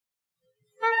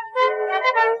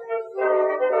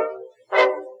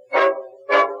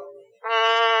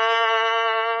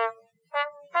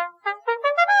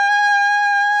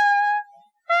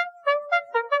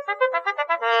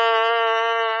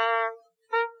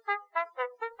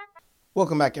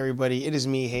Welcome back, everybody. It is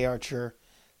me, Hey Archer.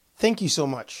 Thank you so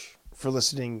much for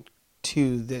listening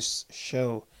to this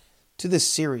show, to this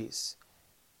series.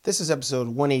 This is episode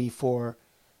 184.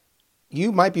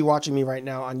 You might be watching me right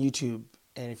now on YouTube,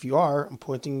 and if you are, I'm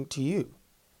pointing to you.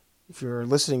 If you're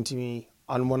listening to me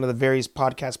on one of the various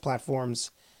podcast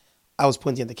platforms, I was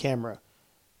pointing at the camera.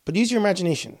 But use your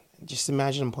imagination. Just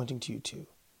imagine I'm pointing to you too.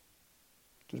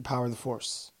 Through the power of the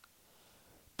Force.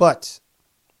 But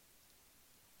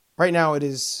right now it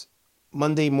is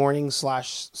Monday morning /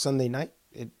 Sunday night.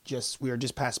 We are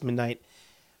just past midnight.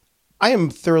 I am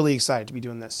thoroughly excited to be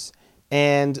doing this.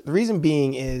 And the reason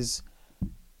being is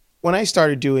when I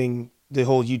started doing the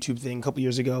whole YouTube thing a couple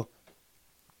years ago,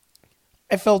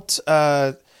 I felt,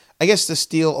 I guess, to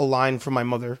steal a line from my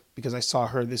mother because I saw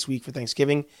her this week for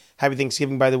Thanksgiving. Happy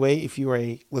Thanksgiving, by the way, if you are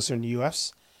a listener in the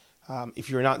U.S. If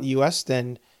you're not in the U.S.,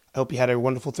 then I hope you had a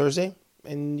wonderful Thursday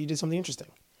and you did something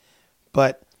interesting.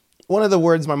 But one of the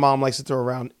words my mom likes to throw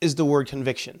around is the word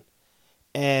conviction.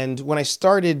 And when I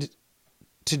started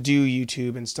to do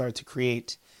YouTube and started to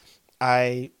create,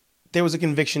 there was a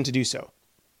conviction to do so.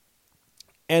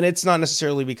 And it's not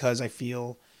necessarily because I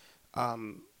feel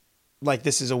like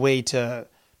this is a way to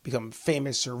become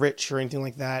famous or rich or anything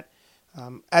like that.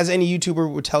 As any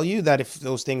YouTuber would tell you, that if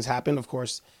those things happen, of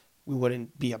course, we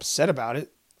wouldn't be upset about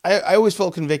it. I always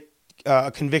felt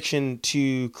a conviction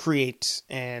to create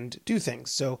and do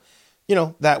things. So,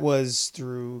 that was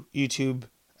through YouTube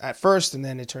at first, and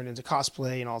then it turned into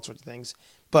cosplay and all sorts of things.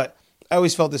 But I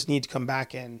always felt this need to come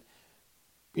back and,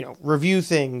 review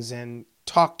things and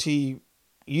talk to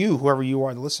you, whoever you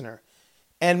are, the listener.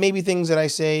 And maybe things that I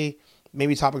say,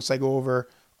 maybe topics I go over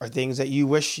are things that you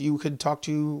wish you could talk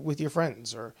to with your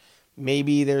friends. Or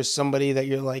maybe there's somebody that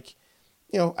you're like,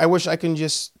 I wish I can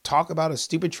just talk about a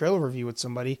stupid trailer review with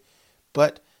somebody,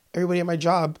 but everybody at my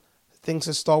job thinks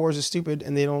that Star Wars is stupid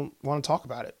and they don't want to talk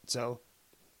about it. So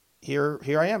here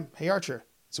I am, Hey Archer.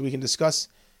 So we can discuss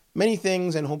many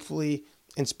things and hopefully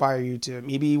inspire you to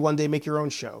maybe one day make your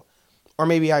own show. Or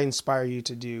maybe I inspire you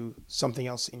to do something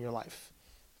else in your life.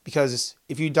 Because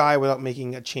if you die without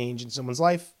making a change in someone's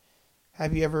life,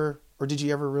 have you ever, or did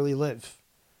you ever really live?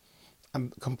 I'm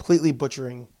completely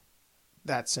butchering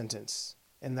that sentence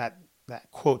and that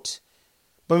quote.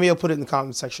 But maybe I'll put it in the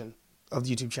comment section of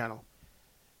the YouTube channel.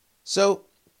 So,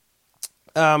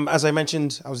 as I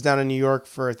mentioned, I was down in New York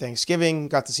for Thanksgiving,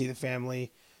 got to see the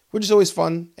family, which is always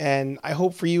fun, and I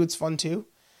hope for you it's fun too.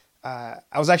 I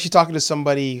was actually talking to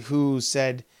somebody who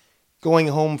said going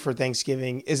home for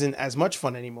Thanksgiving isn't as much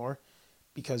fun anymore,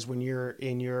 because when you're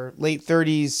in your late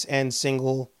 30s and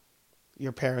single,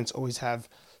 your parents always have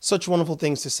such wonderful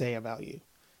things to say about you.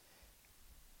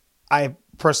 I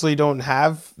personally don't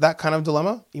have that kind of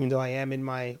dilemma, even though I am in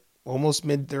my almost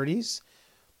mid-30s.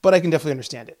 But I can definitely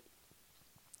understand it.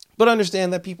 But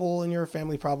understand that people in your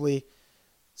family probably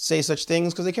say such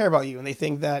things because they care about you. And they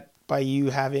think that by you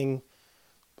having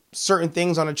certain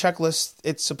things on a checklist,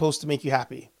 it's supposed to make you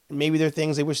happy. And maybe they're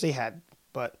things they wish they had.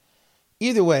 But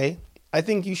either way, I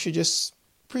think you should just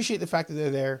appreciate the fact that they're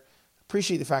there.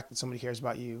 Appreciate the fact that somebody cares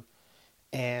about you.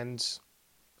 And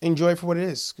enjoy it for what it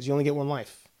is. Because you only get one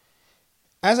life.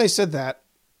 As I said that,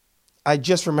 I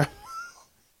just remember...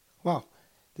 Wow.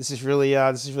 This is really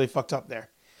fucked up there.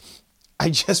 I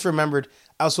just remembered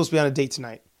I was supposed to be on a date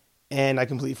tonight, and I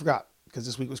completely forgot because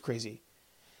this week was crazy.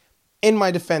 In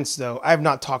my defense, though, I have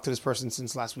not talked to this person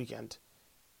since last weekend.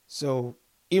 So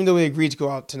even though we agreed to go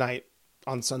out tonight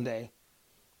on Sunday,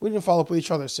 we didn't follow up with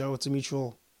each other, so it's a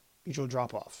mutual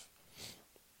drop-off.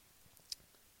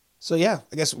 So yeah,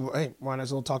 I guess, hey, why not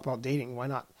as well talk about dating? Why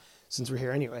not? Since we're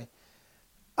here anyway.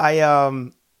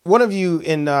 One of you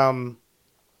in...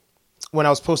 when I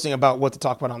was posting about what to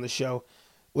talk about on the show,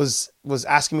 was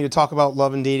asking me to talk about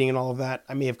love and dating and all of that.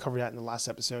 I may have covered that in the last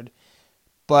episode.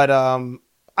 But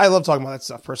I love talking about that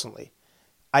stuff personally.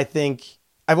 I think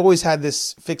I've always had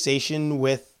this fixation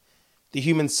with the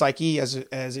human psyche as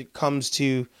it comes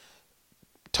to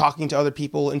talking to other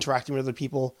people, interacting with other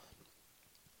people.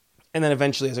 And then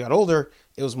eventually, as I got older,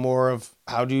 it was more of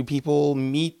how do people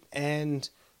meet and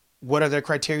what are their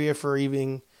criteria for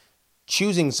even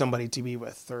choosing somebody to be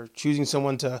with or choosing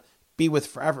someone to be with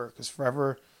forever. Because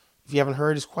forever, if you haven't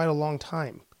heard, is quite a long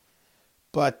time.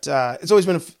 But it's always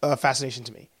been a fascination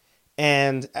to me.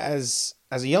 And as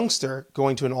a youngster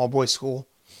going to an all-boys school,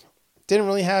 didn't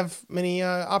really have many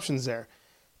options there.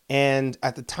 And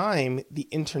at the time, the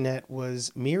internet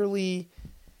was merely,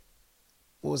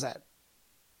 what was that?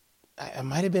 I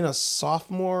might have been a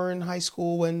sophomore in high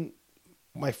school when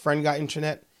my friend got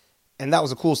internet. And that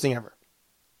was the coolest thing ever.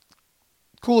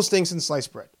 Coolest thing since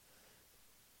sliced bread.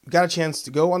 Got a chance to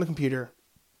go on the computer,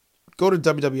 go to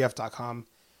WWF.com,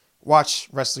 watch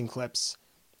wrestling clips,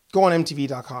 go on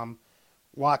MTV.com,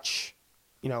 watch,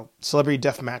 celebrity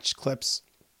deathmatch clips.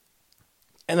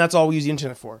 And that's all we use the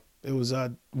internet for. It was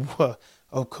a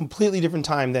completely different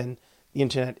time than the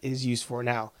internet is used for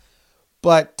now.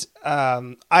 But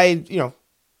I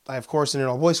of course in an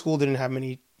all-boys school didn't have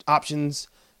many options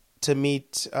to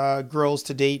meet girls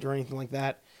to date or anything like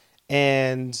that.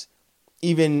 And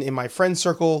even in my friend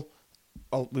circle,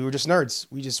 we were just nerds.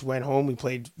 We just went home, we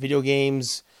played video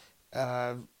games,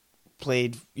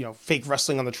 played, fake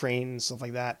wrestling on the train and stuff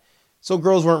like that. So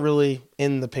girls weren't really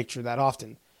in the picture that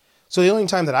often. So the only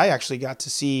time that I actually got to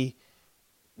see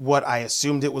what I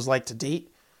assumed it was like to date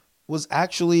was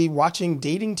actually watching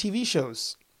dating TV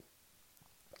shows.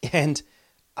 And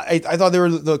I thought they were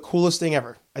the coolest thing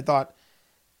ever. I thought,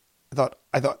 what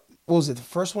was it? The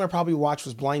first one I probably watched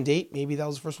was Blind Date. Maybe that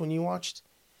was the first one you watched.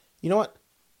 You know what?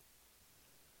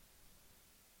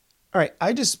 All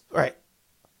right.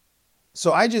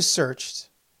 So I just searched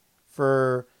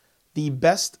for the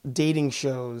best dating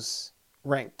shows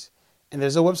ranked. And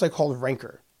there's a website called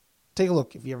Ranker. Take a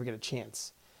look if you ever get a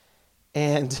chance.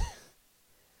 And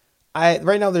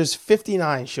right now there's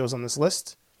 59 shows on this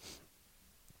list.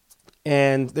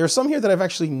 And there's some here that I've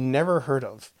actually never heard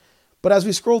of. But as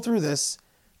we scroll through this,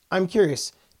 I'm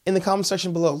curious. In the comment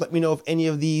section below, let me know if any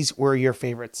of these were your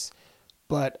favorites.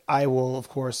 But I will, of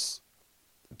course,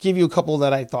 give you a couple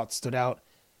that I thought stood out.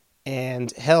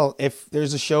 And hell, if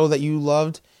there's a show that you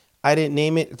loved, I didn't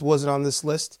name it, it wasn't on this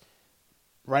list,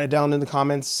 write it down in the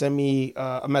comments, send me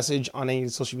a message on any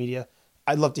social media.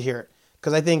 I'd love to hear it.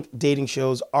 Because I think dating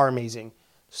shows are amazing.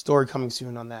 Story coming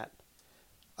soon on that.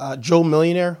 Joe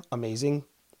Millionaire, amazing.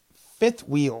 Fifth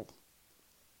Wheel,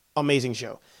 amazing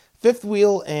show. Fifth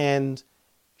Wheel and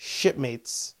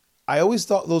Shipmates, I always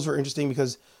thought those were interesting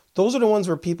because those are the ones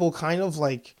where people kind of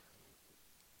like,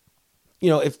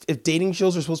 if dating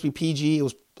shows are supposed to be PG,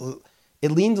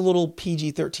 it leaned a little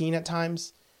PG-13 at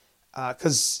times.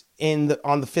 Because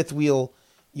on the Fifth Wheel,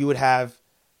 you would have,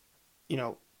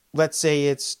 let's say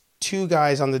it's 2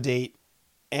 guys on the date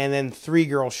and then 3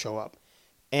 girls show up.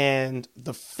 And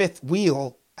the fifth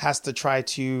wheel has to try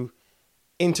to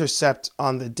intercept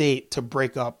on the date to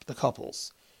break up the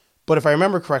couples. But if I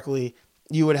remember correctly,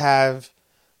 you would have,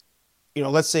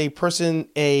 let's say person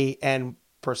A and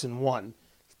person 1,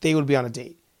 they would be on a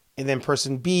date. And then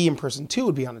person B and person 2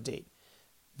 would be on a date.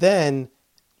 Then,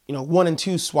 1 and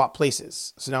 2 swap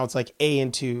places. So now it's like A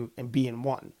and 2 and B and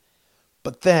 1.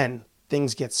 But then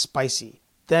things get spicy.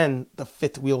 Then the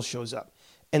fifth wheel shows up.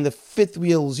 And the fifth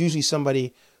wheel is usually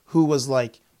somebody who was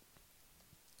like,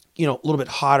 a little bit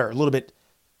hotter, a little bit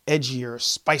edgier,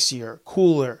 spicier,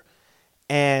 cooler.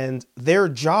 And their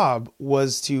job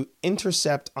was to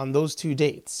intercept on those 2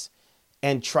 dates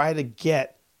and try to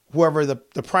get whoever the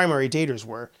primary daters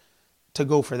were to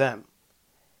go for them.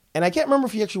 And I can't remember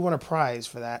if he actually won a prize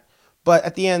for that. But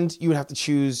at the end, you would have to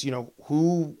choose,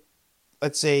 who,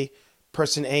 let's say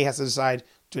person A has to decide,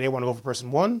 do they want to go for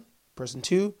person 1, person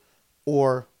 2,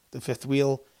 or the fifth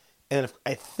wheel? And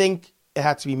I think it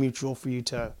had to be mutual for you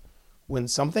to win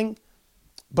something.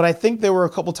 But I think there were a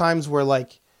couple times where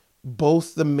like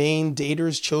both the main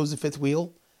daters chose the fifth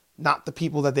wheel, not the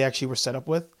people that they actually were set up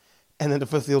with. And then the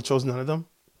fifth wheel chose none of them.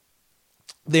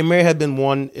 There may have been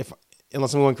one,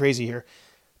 unless I'm going crazy here,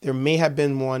 there may have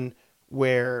been one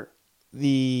where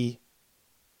I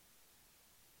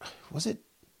might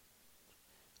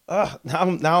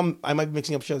be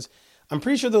mixing up shows. I'm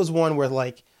pretty sure there was one where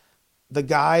like the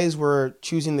guys were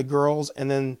choosing the girls and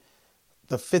then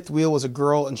the fifth wheel was a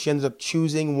girl and she ended up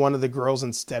choosing one of the girls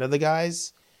instead of the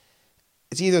guys.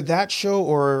 It's either that show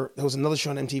or there was another show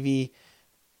on MTV,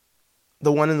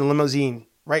 the one in the limousine.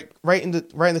 Right in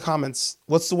the comments.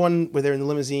 What's the one where they're in the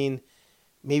limousine?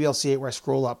 Maybe I'll see it where I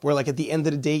scroll up. Where like at the end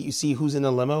of the date you see who's in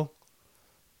the limo.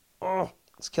 Oh,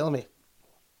 it's killing me.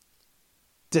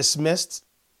 Dismissed.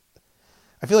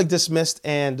 I feel like Dismissed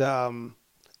and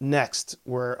Next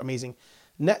were amazing.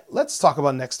 Let's talk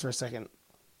about Next for a second.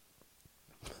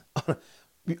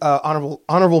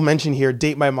 Honorable mention here,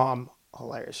 Date My Mom.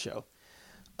 Hilarious show.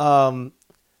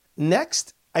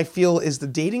 Next, I feel, is the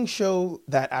dating show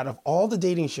that out of all the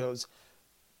dating shows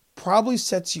probably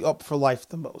sets you up for life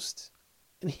the most.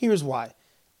 And here's why.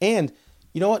 And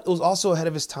you know what? It was also ahead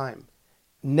of its time.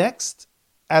 Next,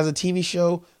 as a TV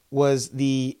show, was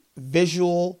the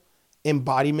visual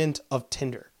embodiment of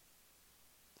Tinder.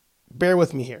 Bear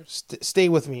with me here. Stay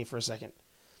with me for a second.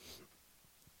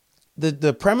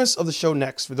 The premise of the show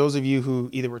Next, for those of you who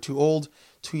either were too old,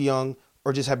 too young,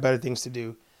 or just have better things to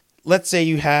do. Let's say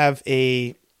you have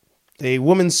a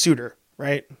woman suitor,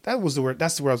 right? That was the word.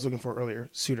 That's the word I was looking for earlier.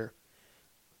 Suitor.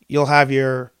 you'll have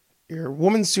your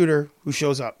woman suitor who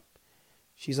shows up.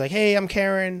 She's like, hey, I'm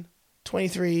Karen,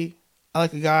 23. I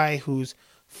like a guy who's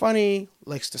funny,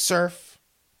 likes to surf,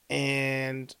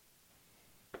 and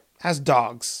has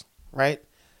dogs, right?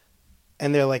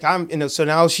 And they're like, so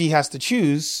now she has to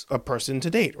choose a person to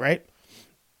date, right?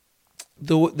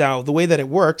 Now, the way that it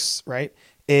works, right,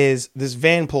 is this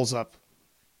van pulls up.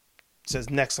 It says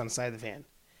next on the side of the van.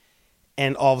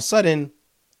 And all of a sudden,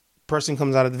 person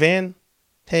comes out of the van.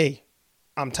 Hey,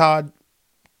 I'm Todd,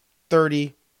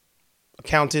 30,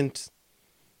 accountant,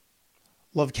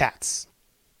 love cats.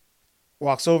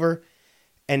 Walks over,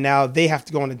 and now they have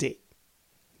to go on a date.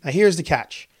 Now, here's the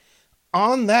catch.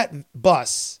 On that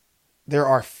bus, there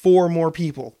are 4 more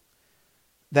people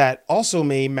that also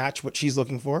may match what she's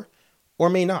looking for or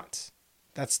may not.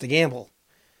 That's the gamble.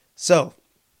 So,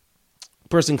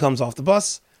 person comes off the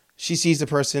bus. She sees the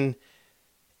person.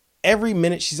 Every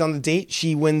minute she's on the date,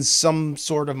 she wins some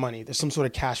sort of money. There's some sort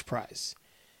of cash prize.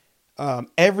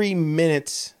 Every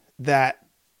minute that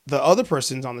the other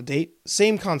person's on the date,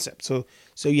 same concept. So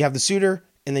you have the suitor,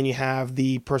 and then you have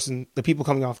the people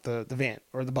coming off the van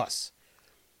or the bus.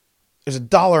 There's a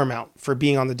dollar amount for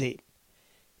being on the date.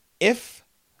 If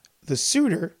the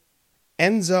suitor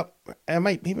ends up,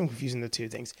 maybe I'm confusing the two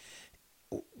things.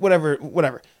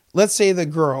 Whatever. Let's say the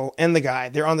girl and the guy,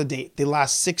 they're on the date. They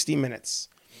last 60 minutes.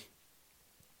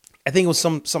 I think it was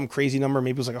some crazy number.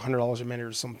 Maybe it was like $100 a minute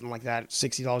or something like that.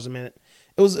 $60 a minute.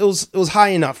 It was high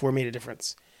enough where it made a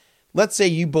difference. Let's say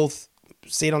you both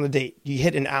stayed on the date. You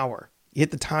hit an hour. You hit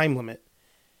the time limit.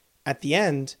 At the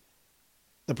end,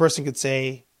 the person could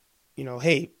say,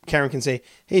 hey, Karen can say,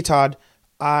 hey, Todd,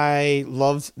 I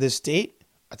loved this date.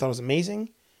 I thought it was amazing.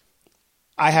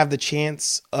 I have the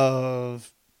chance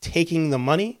of taking the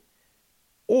money,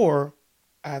 or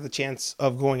I have the chance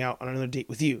of going out on another date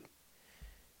with you.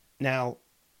 Now,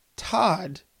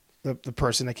 Todd, the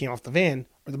person that came off the van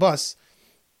or the bus,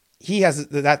 he has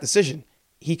that decision.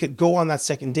 He could go on that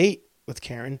second date with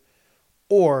Karen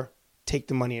or take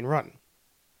the money and run.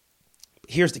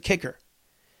 Here's the kicker.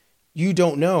 You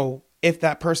don't know if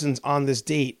that person's on this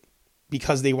date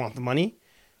because they want the money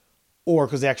or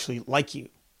because they actually like you.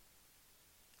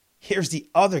 Here's the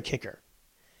other kicker.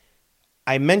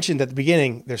 I mentioned at the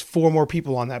beginning, there's 4 more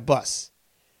people on that bus.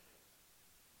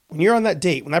 When you're on that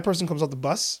date, when that person comes off the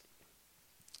bus,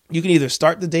 you can either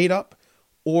start the date up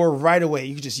or right away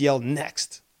you can just yell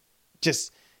next.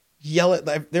 Just yell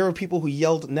it. There were people who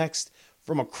yelled next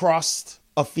from across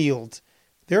a field.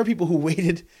 There are people who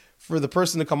waited for the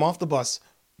person to come off the bus,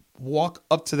 walk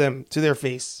up to them, to their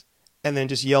face, and then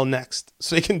just yell next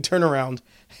so they can turn around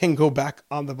and go back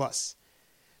on the bus.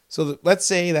 So let's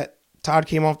say that Todd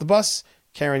came off the bus,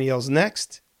 Karen yells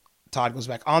next, Todd goes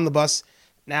back on the bus.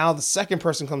 Now the second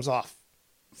person comes off,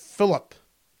 Philip,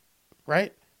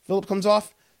 right? Philip comes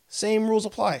off, same rules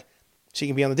apply. She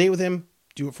can be on the date with him,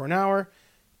 do it for an hour.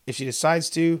 If she decides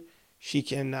to, she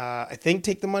can, I think,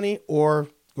 take the money or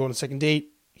go on a second date.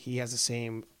 He has the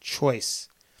same choice.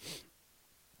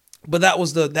 But that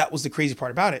was the crazy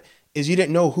part about it, is you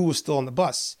didn't know who was still on the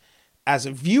bus. As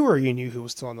a viewer, you knew who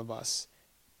was still on the bus.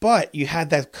 But you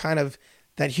had that kind of,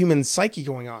 that human psyche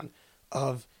going on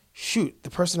of, shoot,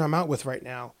 the person I'm out with right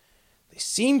now, they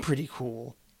seem pretty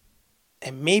cool,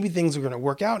 and maybe things are going to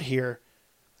work out here.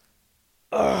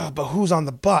 But who's on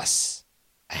the bus?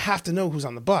 I have to know who's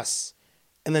on the bus.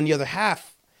 And then the other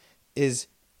half is,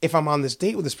 if I'm on this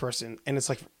date with this person, and it's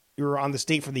like you're on this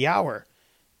date for the hour,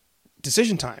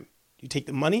 decision time. Do you take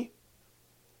the money,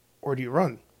 or do you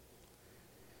run?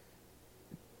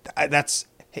 That's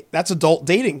adult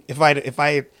dating.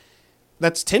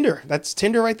 That's Tinder. That's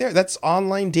Tinder right there. That's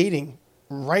online dating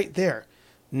right there.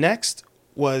 Next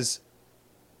was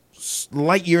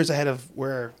light years ahead of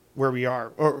where we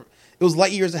are, or it was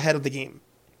light years ahead of the game.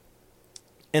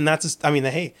 And that's just,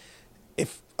 hey,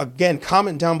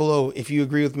 comment down below if you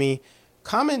agree with me.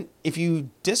 Comment if you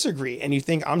disagree and you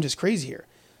think I'm just crazy here.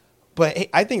 But hey,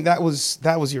 I think that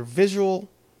was your visual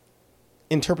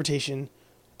interpretation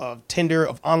of Tinder,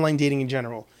 of online dating in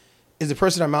general. Is the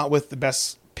person I'm out with the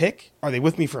best pick? Are they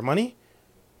with me for money?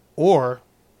 Or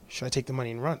should I take the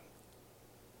money and run?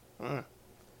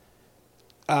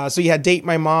 So you had Date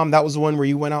My Mom. That was the one where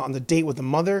you went out on the date with the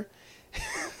mother.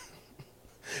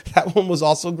 That one was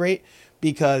also great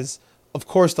because, of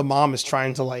course, the mom is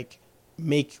trying to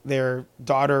make their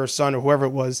daughter or son or whoever it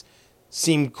was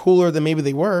seem cooler than maybe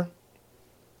they were.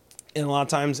 And a lot of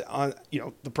times,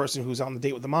 the person who's on the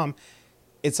date with the mom,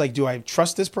 it's like, do I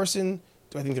trust this person?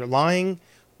 Do I think they're lying?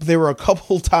 There were a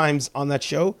couple times on that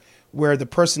show where the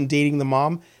person dating the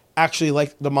mom actually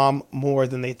liked the mom more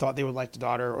than they thought they would like the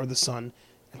daughter or the son.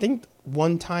 I think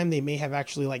one time they may have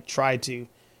actually like tried to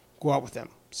go out with them.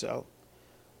 So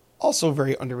also a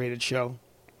very underrated show.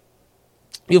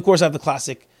 You of course have the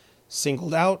classic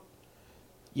Singled Out.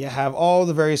 You have all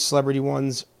the various celebrity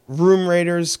ones. Room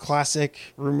Raiders,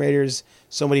 classic. Room Raiders,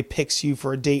 somebody picks you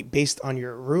for a date based on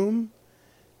your room.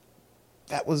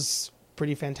 That was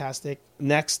pretty fantastic.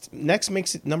 Next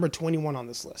makes it number 21 on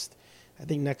this list. I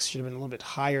think Next should have been a little bit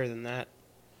higher than that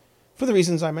for the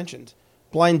reasons I mentioned.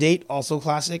 Blind Date, also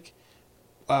classic.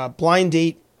 Blind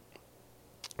Date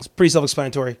is pretty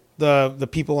self-explanatory. The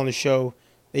people on the show,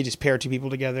 they just pair two people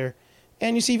together,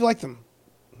 and you see if you like them.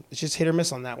 It's just hit or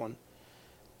miss on that one.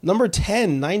 Number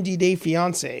 10, 90 Day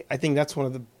Fiancé. I think that's one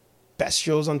of the best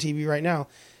shows on TV right now.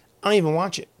 I don't even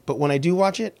watch it, but when I do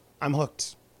watch it, I'm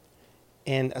hooked.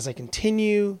 And as I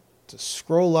continue to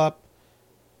scroll up,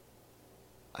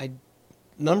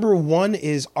 number 1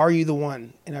 is Are You the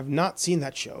One? And I've not seen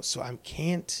that show, so I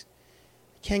can't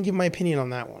give my opinion on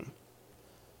that one.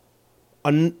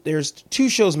 There's 2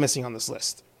 shows missing on this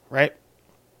list, right?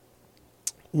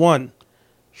 1,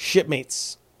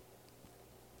 Shipmates.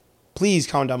 Please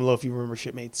comment down below if you remember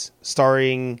Shipmates.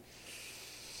 Starring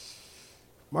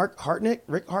Rick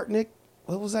Hartnick.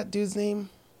 What was that dude's name?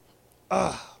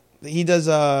 He does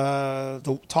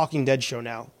the Talking Dead show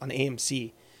now on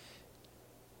AMC.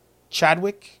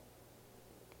 Chadwick.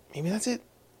 Maybe that's it.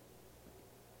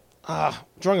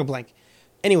 Drawing a blank.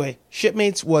 Anyway,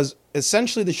 Shipmates was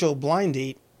essentially the show Blind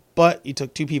Date, but you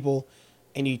took 2 people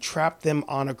and you trapped them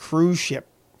on a cruise ship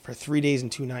for 3 days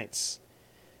and 2 nights.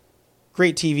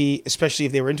 Great TV, especially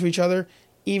if they were into each other.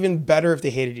 Even better if they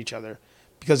hated each other.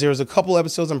 Because there was a couple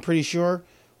episodes, I'm pretty sure,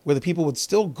 where the people would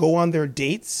still go on their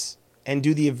dates and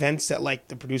do the events that like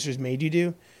the producers made you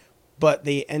do, but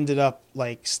they ended up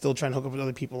like still trying to hook up with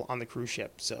other people on the cruise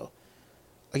ship. So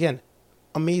again,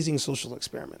 amazing social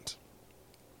experiment.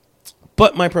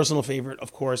 But my personal favorite,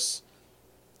 of course,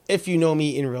 If You Know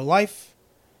Me in Real Life,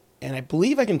 and I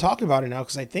believe I can talk about it now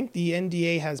because I think the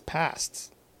NDA has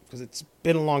passed because it's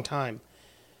been a long time.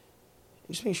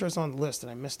 I'm just making sure it's on the list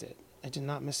and I missed it. I did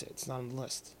not miss it. It's not on the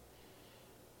list.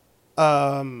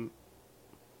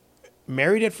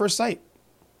 Married at First Sight.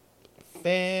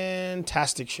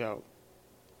 Fantastic show.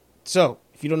 So,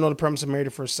 if you don't know the premise of Married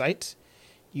at First Sight,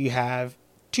 you have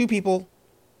 2 people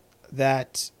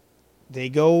that they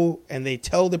go and they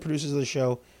tell the producers of the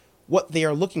show what they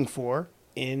are looking for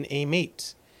in a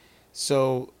mate.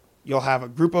 So, you'll have a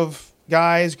group of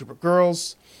guys, group of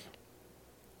girls.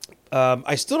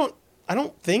 I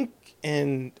don't think,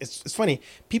 and it's funny,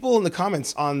 people in the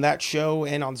comments on that show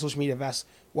and on social media have asked,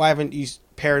 why haven't you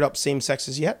paired up same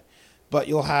sexes yet? But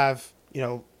you'll have,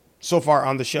 so far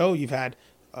on the show, you've had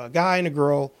a guy and a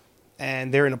girl,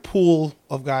 and they're in a pool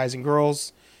of guys and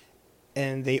girls,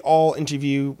 and they all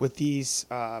interview with these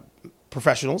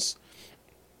professionals.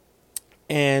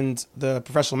 And the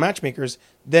professional matchmakers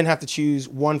then have to choose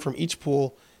one from each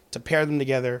pool to pair them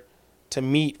together to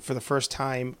meet for the first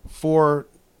time for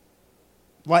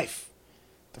life.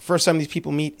 The first time these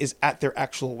people meet is at their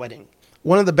actual wedding.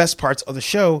 One of the best parts of the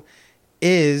show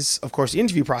is, of course, the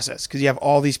interview process, because you have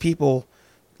all these people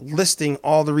listing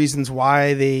all the reasons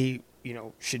why they,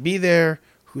 should be there,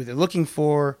 who they're looking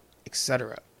for,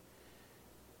 etc.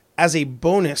 As a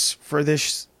bonus for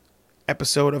this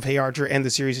episode of Hey Archer and the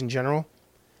series in general,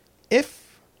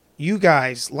 if you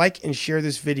guys like and share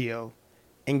this video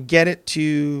and get it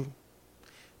to...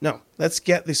 No, let's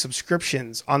get the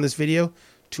subscriptions on this video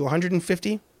to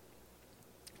 150.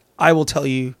 I will tell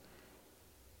you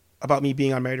about me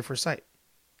being on Married at First Sight.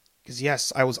 Because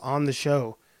yes, I was on the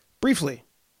show briefly,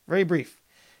 very brief.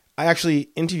 I actually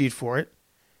interviewed for it.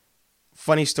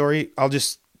 Funny story. I'll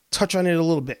just touch on it a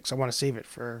little bit because I want to save it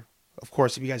for, of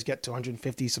course, if you guys get to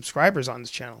 150 subscribers on this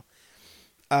channel.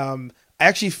 I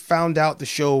actually found out the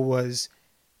show was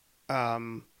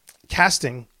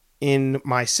casting in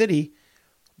my city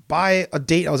by a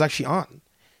date I was actually on.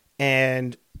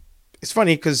 And it's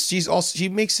funny because she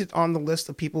makes it on the list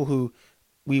of people who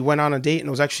we went on a date and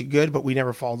it was actually good, but we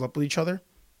never followed up with each other,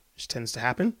 which tends to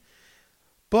happen.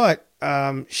 But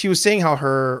she was saying how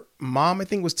her mom, I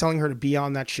think, was telling her to be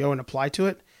on that show and apply to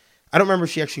it. I don't remember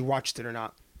if she actually watched it or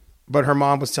not, but her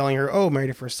mom was telling her, oh, Married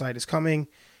at First Sight is coming.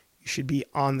 You should be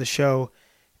on the show.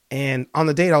 And on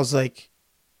the date, I was like,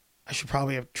 I should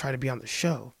probably have tried to be on the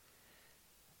show.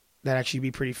 That'd actually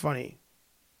be pretty funny.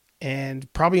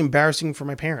 And probably embarrassing for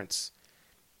my parents.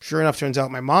 Sure enough, turns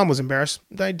out my mom was embarrassed.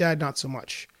 My dad, not so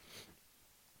much.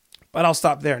 But I'll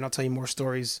stop there and I'll tell you more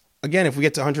stories. Again, if we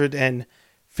get to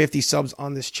 150 subs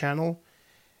on this channel,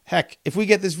 heck, if we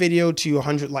get this video to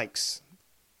 100 likes,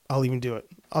 I'll even do it.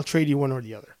 I'll trade you one or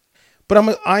the other.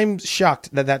 But I'm shocked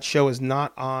that show is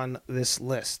not on this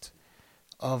list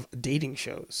of dating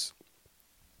shows,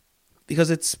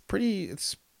 because it's a pretty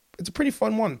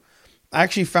fun one. I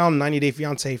actually found 90 Day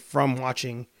Fiancé from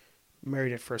watching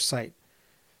Married at First Sight.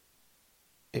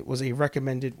 It was a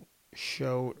recommended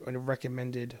show and a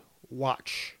recommended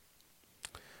watch.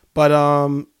 But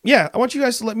yeah, I want you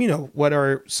guys to let me know what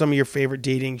are some of your favorite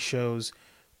dating shows,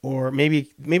 or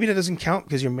maybe that doesn't count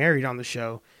because you're married on the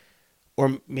show,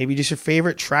 or maybe just your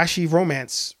favorite trashy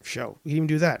romance show. We can even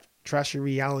do that, trashy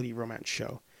reality romance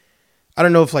show. I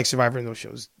don't know if like Survivor and those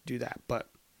shows do that, but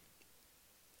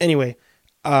anyway,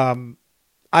 I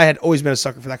had always been a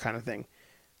sucker for that kind of thing.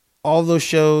 All those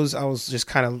shows, I was just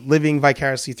kind of living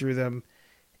vicariously through them,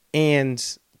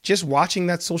 and just watching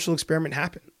that social experiment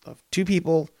happen of two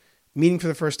people meeting for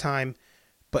the first time,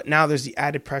 but now there's the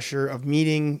added pressure of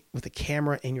meeting with a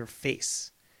camera in your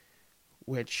face,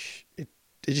 which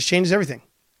it just changes everything,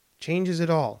 changes it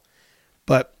all.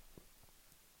 But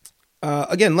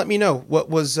again, let me know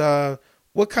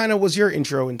what kind of was your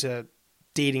intro into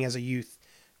dating as a youth?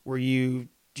 Were you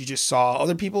just saw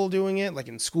other people doing it, like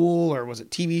in school, or was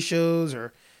it TV shows?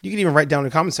 Or you can even write down in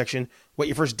the comment section what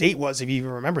your first date was, if you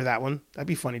even remember that one. That'd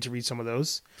be funny to read some of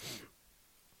those.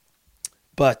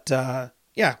 But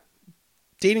yeah,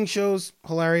 dating shows,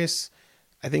 hilarious.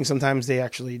 I think sometimes they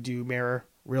actually do mirror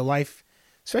real life,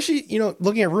 especially,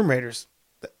 looking at room raters.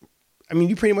 I mean,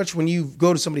 you pretty much, when you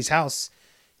go to somebody's house,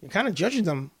 you're kind of judging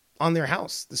them on their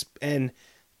house, and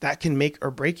that can make or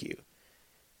break you.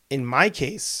 In my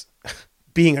case,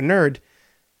 being a nerd,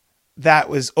 that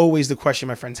was always the question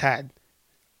my friends had.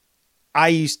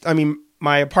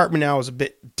 My apartment now is a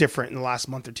bit different in the last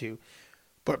month or two,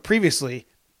 but previously,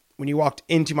 when you walked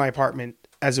into my apartment,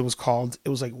 as it was called, it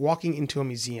was like walking into a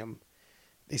museum.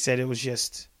 They said it was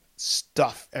just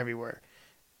stuff everywhere.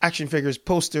 Action figures,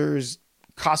 posters,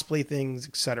 cosplay things,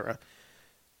 etc.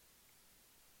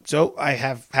 So I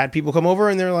have had people come over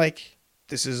and they're like,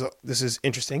 this is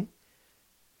interesting.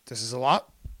 This is a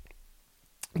lot.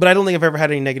 But I don't think I've ever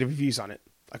had any negative reviews on it.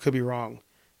 I could be wrong.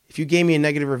 If you gave me a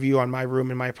negative review on my room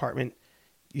in my apartment,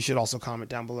 you should also comment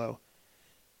down below.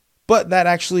 But that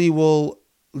actually will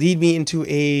lead me into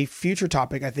a future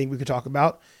topic I think we could talk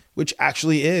about, which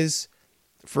actually is,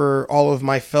 for all of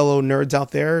my fellow nerds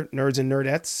out there, nerds and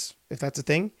nerdettes, if that's a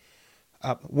thing,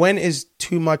 when is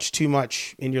too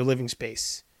much in your living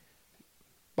space?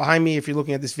 Behind me, if you're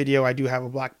looking at this video, I do have a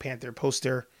Black Panther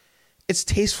poster. It's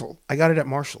tasteful. I got it at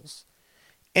Marshall's.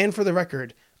 And for the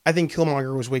record, I think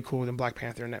Killmonger was way cooler than Black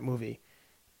Panther in that movie.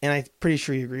 And I'm pretty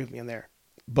sure you agree with me on there.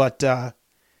 But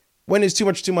when is too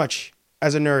much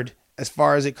as a nerd, as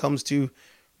far as it comes to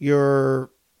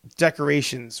your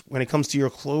decorations, when it comes to your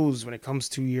clothes, when it comes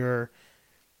to your,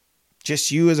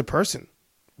 just you as a person?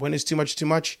 When is too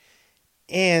much?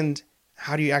 And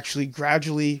how do you actually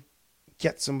gradually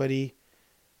get somebody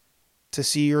to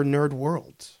see your nerd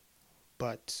world?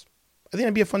 But I think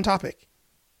that'd be a fun topic.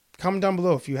 Comment down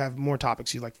below if you have more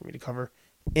topics you'd like for me to cover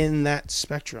in that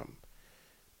spectrum.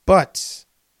 But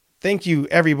thank you,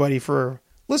 everybody, for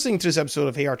listening to this episode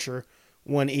of Hey Archer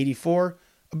 184.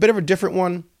 A bit of a different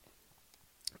one.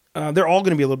 They're all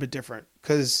going to be a little bit different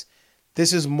because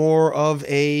this is more of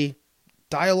a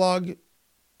dialogue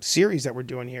series that we're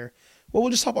doing here. Well,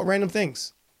 we'll just talk about random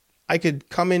things. I could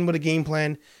come in with a game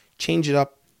plan, change it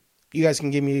up. You guys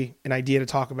can give me an idea to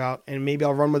talk about, and maybe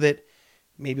I'll run with it.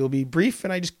 Maybe it'll be brief,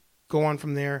 and I just go on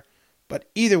from there. But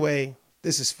either way,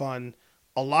 this is fun.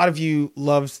 A lot of you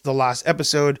loved the last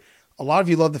episode. A lot of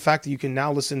you love the fact that you can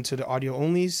now listen to the audio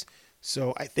onlys.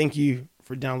 So I thank you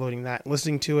for downloading that and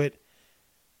listening to it.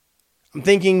 I'm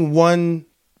thinking 1,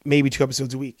 maybe 2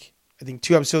 episodes a week. I think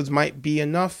 2 episodes might be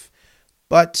enough.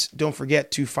 But don't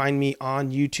forget to find me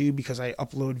on YouTube, because I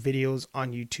upload videos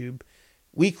on YouTube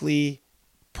weekly,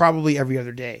 probably every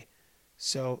other day.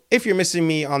 So if you're missing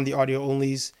me on the audio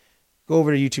onlys, go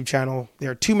over to the YouTube channel.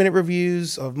 There are 2-minute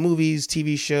reviews of movies,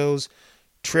 TV shows,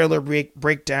 trailer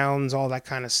breakdowns, all that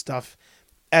kind of stuff,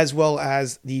 as well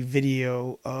as the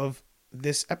video of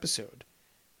this episode.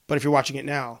 But if you're watching it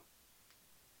now,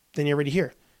 then you're already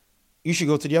here. You should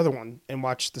go to the other one and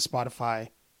watch the Spotify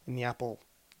and the Apple.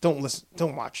 Don't listen.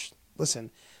 Don't watch. Listen.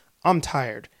 I'm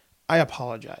tired. I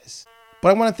apologize. But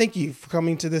I want to thank you for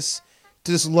coming to this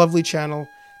lovely channel.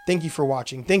 Thank you for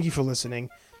watching. Thank you for listening.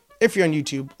 If you're on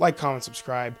YouTube, like, comment,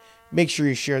 subscribe. Make sure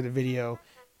you share the video.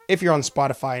 If you're on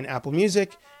Spotify and Apple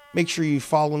Music, make sure you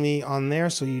follow me on there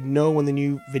so you know when the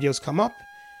new videos come up.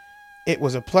 It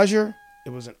was a pleasure. It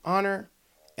was an honor.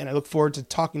 And I look forward to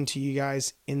talking to you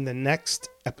guys in the next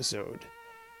episode.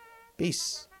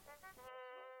 Peace.